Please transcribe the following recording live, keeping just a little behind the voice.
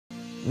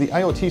The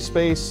IoT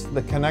space,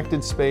 the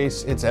connected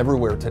space, it's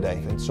everywhere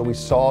today. And so we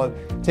saw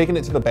taking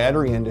it to the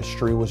battery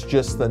industry was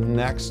just the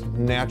next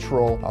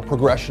natural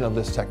progression of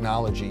this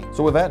technology.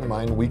 So with that in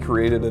mind, we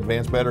created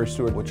Advanced Battery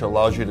Steward, which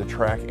allows you to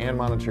track and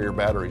monitor your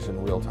batteries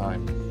in real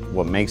time.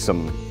 What makes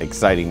them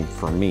exciting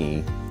for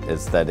me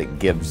is that it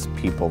gives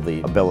people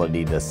the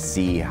ability to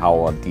see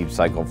how a deep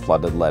cycle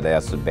flooded lead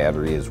acid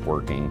battery is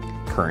working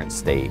current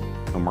state.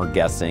 And we're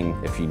guessing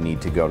if you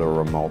need to go to a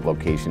remote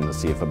location to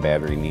see if a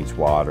battery needs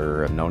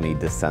water, no need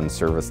to send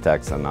service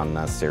techs and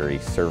unnecessary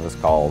service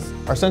calls.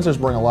 Our sensors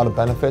bring a lot of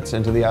benefits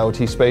into the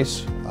IoT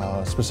space,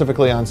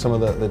 specifically on some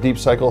of the deep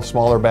cycle,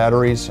 smaller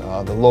batteries,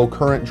 the low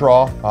current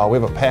draw. We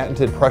have a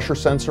patented pressure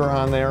sensor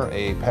on there,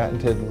 a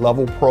patented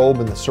level probe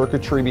and the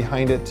circuitry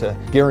behind it to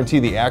guarantee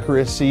the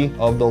accuracy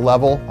of the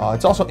level.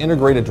 It's also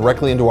integrated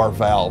directly into our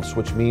valves,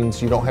 which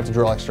means you don't have to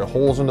drill extra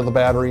holes into the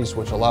batteries,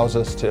 which allows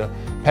us to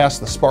pass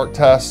the spark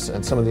tests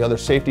and some of the other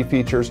safety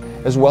features,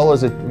 as well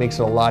as it makes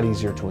it a lot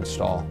easier to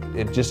install.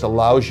 It just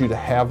allows you to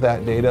have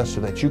that data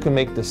so that you can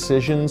make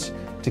decisions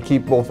to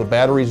keep both the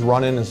batteries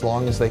running as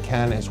long as they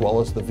can, as well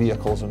as the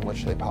vehicles in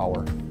which they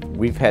power.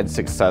 We've had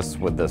success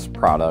with this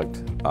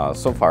product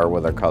so far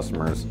with our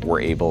customers. We're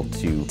able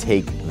to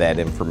take that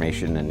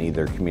information and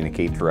either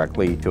communicate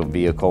directly to a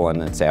vehicle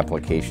and its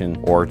application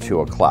or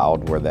to a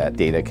cloud where that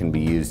data can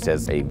be used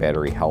as a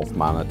battery health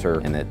monitor.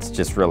 And it's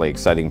just really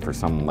exciting for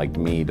someone like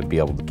me to be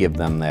able to give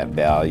them that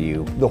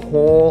value. The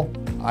whole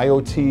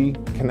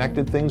IoT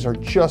connected things are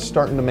just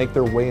starting to make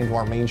their way into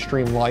our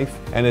mainstream life,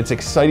 and it's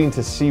exciting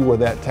to see where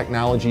that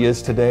technology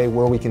is today,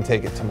 where we can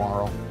take it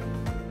tomorrow.